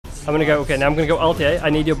I'm gonna go. Okay, now I'm gonna go ulti. Eh?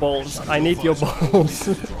 I need your balls. I need your balls.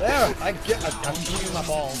 There, I'm giving you my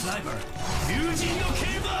balls.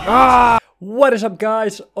 Ah! What is up,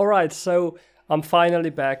 guys? Alright, so I'm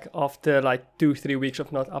finally back after like 2-3 weeks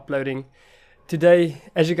of not uploading. Today,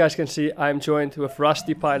 as you guys can see, I'm joined with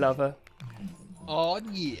Rustypielover. Oh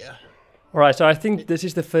yeah. Alright, so I think this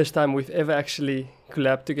is the first time we've ever actually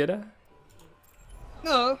collabed together.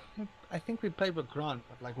 No, I think we played with Grant,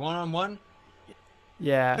 but like one-on-one.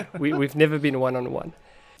 Yeah, we've never been one-on-one.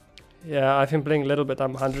 Yeah, I've been playing a little bit.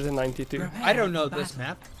 I'm 192. I don't know this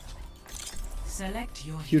map. Select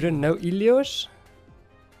your You don't know Ilios?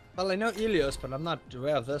 Well, I know Ilios, but I'm not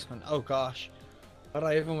aware of this one. Oh gosh. But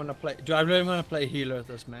I even want to play. Do I really want to play healer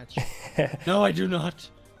this match? No, I do not.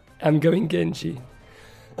 I'm going Genji.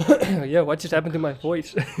 Yeah, what just happened to my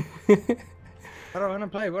voice? What do I want to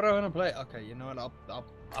play? What do I want to play? Okay, you know what?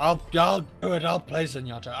 I'll do it. I'll play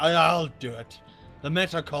Zenyatta. I'll do it. The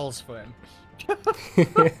meta calls for him.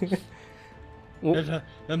 The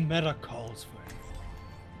meta calls for him.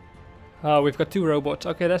 Oh, we've got 2 robots.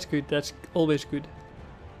 Okay, that's good. That's always good.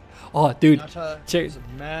 Oh, dude, check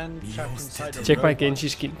my Genji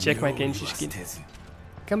skin. Check my Genji skin.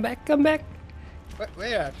 Come back, come back.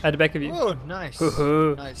 Where? At the back of you. Oh, nice.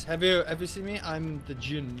 Nice. Have you seen me? I'm the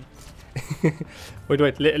Jin.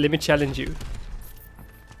 wait. Let me challenge you.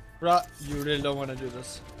 Bruh, you really don't want to do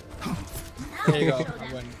this. There you go.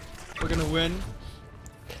 I win. We're gonna win.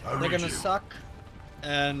 They're gonna suck,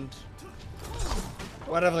 and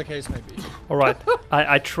whatever the case may be. All right,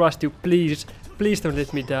 I trust you. Please don't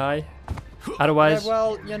let me die. Otherwise. Yeah,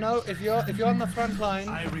 well, you know, if you're on the front line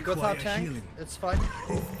with our tank, it's fine.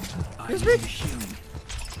 Excuse me.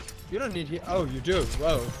 You don't need heal. Oh, you do.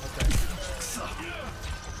 Whoa. Okay.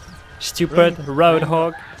 Stupid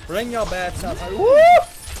roadhog. Bring your bats up. Woo!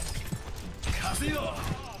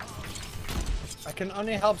 I can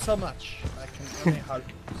only help so much. Oh,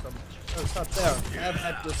 it's not there. I'm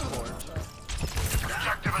at this point.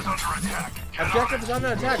 Objective is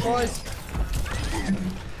under attack, boys.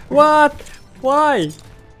 What? Why?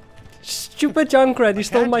 Stupid Junkrat, he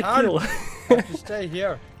stole my kill. I have to stay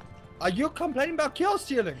here. Are you complaining about kill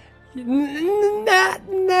stealing?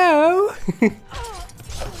 No.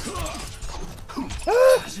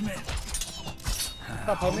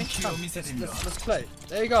 Stop, homie. Come. Let's play.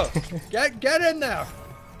 There you go. Get in there.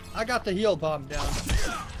 I got the heal bomb down.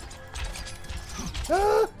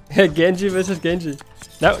 Genji versus Genji.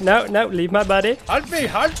 No, leave my body. Hunt me.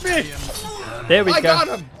 There we go. I got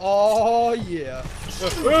him. Oh yeah.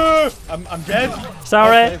 I'm dead.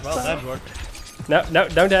 Sorry. Okay, well, that worked. No,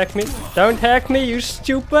 don't hack me. Don't hack me, you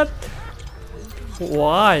stupid.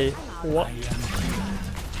 Why? What?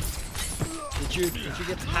 Did you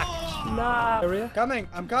get hacked? Nah. Coming.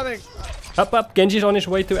 I'm coming. Up. Genji's on his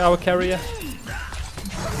way to our carrier.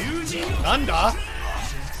 Thunder.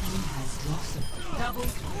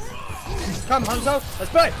 Come, Hanzo.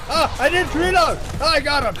 Let's play. Ah, I didn't reload. Oh, I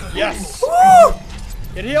got him. Yes. Woo!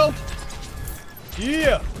 Get healed.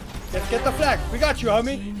 Yeah. Get the flag. We got you,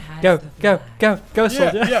 homie. Go,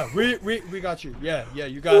 soldier. Yeah, we got you. Yeah,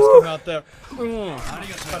 you guys come out there.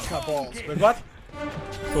 Touch my balls. Wait, what?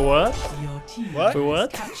 For what? What? For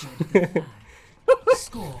what?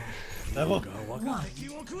 score. Level.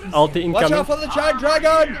 Ulti incoming. Watch out for the giant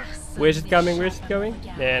dragon. Where's it coming?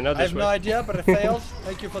 Yeah, not I this have way. no idea, but it failed.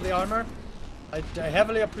 Thank you for the armor. I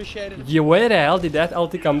heavily appreciate it. Yeah, where the hell did that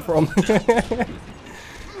ulti come from?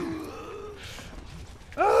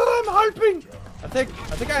 Oh, I'm helping. I think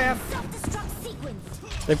I have.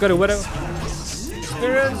 They've got a widow.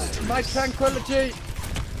 Experience my tranquility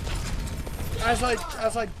as I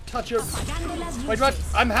touch him. Wait, what?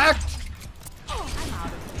 I'm hacked.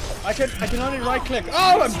 I can only right click.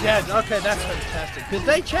 Oh, I'm dead. Okay, that's fantastic. Did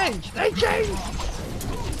they change? They changed.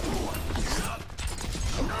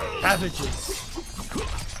 Cabbages.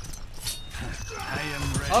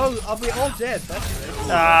 Oh, are we all dead? That's it.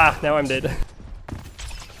 Ah, now I'm dead.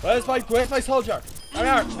 Where's my soldier?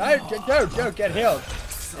 Go, get healed.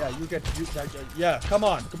 Yeah, come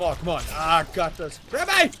on. Ah, got this.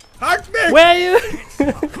 Remy, hurt me. Where are you?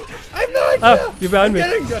 I'm not. Oh, you're behind me.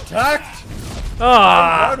 Getting attacked.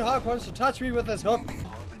 Ah. Roadhog wants to touch me with his hook.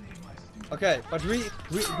 Okay, but we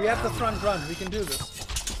have the front run. We can do this.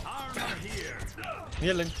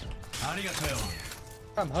 Healing.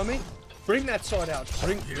 Come, homie. Bring that sword out.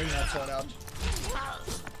 Bring that sword out.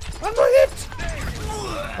 I'm not hit.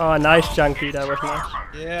 Oh, nice, Chunky. That was nice.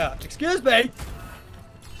 Yeah. Excuse me.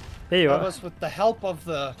 There you That are. was with the help of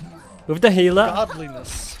the With the healer.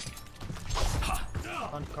 godliness.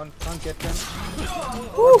 Can't get them.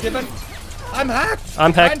 Given. I'm hacked.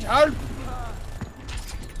 I'm hacked. Can't help.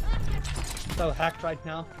 So hacked right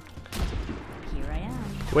now.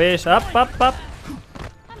 Where's up, up, up?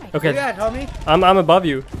 Okay. Where you at, homie? I'm above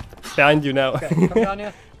you. Behind you now. Okay, come down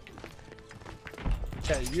here.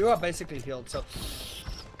 Okay, you are basically healed, so...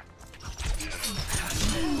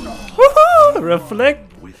 Woohoo!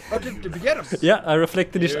 Reflect! Oh, did we get him? Yeah, I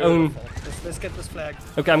reflected his own... Let's get this flag.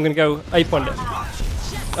 Okay, I'm gonna go ape on that.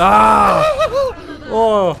 Ah!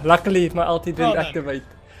 Oh, luckily my ulti didn't activate.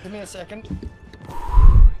 Give me a second.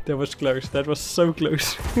 That was close. That was so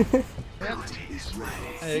close.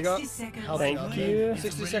 There you go. Thank you.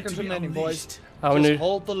 60 seconds remaining, boys. I wanna, Just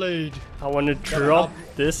hold the lead. I wanna drop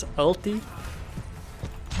this ulti.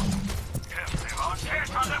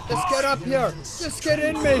 Just get up here. Just get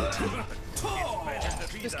in me.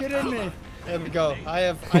 Just get in me. There we go. I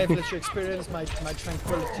have literally experienced my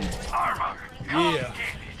tranquility. Yeah.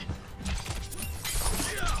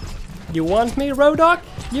 You want me, Rodok?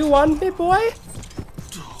 You want me, boy?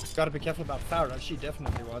 Gotta be careful about Farah. She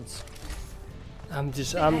definitely wants.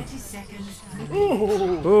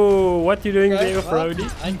 Ooh, what you doing there, Brody?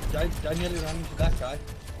 I nearly ran into that guy.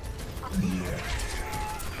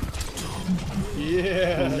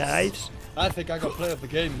 Yeah. Nice. I think I got play of the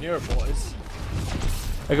game here, boys.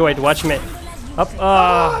 Okay, wait, watch me. Up.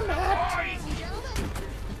 Ah.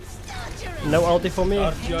 No ulti for me.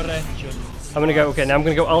 Start your engines. I'm gonna go. Okay, now I'm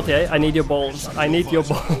gonna go ulti. Eh? I need your balls. I need your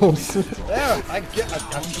balls. There, I'm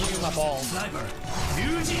giving you my balls.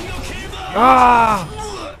 Ah!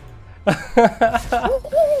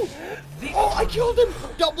 Oh, I killed him!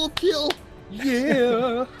 Double kill!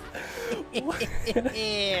 Yeah!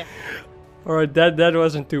 Alright, that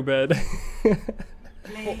wasn't too bad.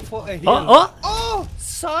 For a heal. Oh! Oh,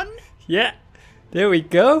 son! Yeah, there we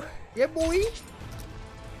go. Yeah, boy!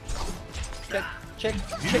 Check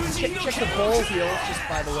the ball heals, just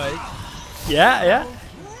by the way. Yeah. Yeah.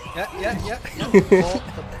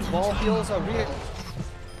 The ball heals are real.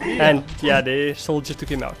 And yeah, the soldier took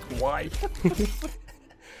him out. Why?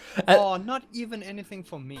 Oh, not even anything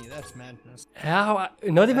for me. That's madness. How?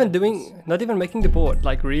 Not even making the board.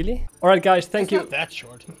 Like really? All right, guys. Thank you. Not that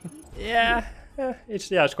short. Yeah,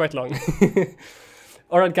 it's quite long.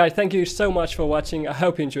 All right, guys. Thank you so much for watching. I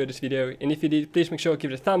hope you enjoyed this video. And if you did, please make sure to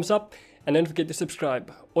give it a thumbs up and don't forget to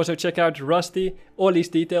subscribe. Also, check out Rusty. All these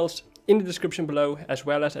details in the description below, as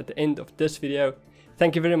well as at the end of this video.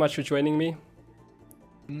 Thank you very much for joining me.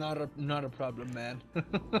 Not a problem, man.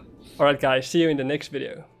 All right, guys. See you in the next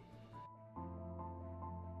video.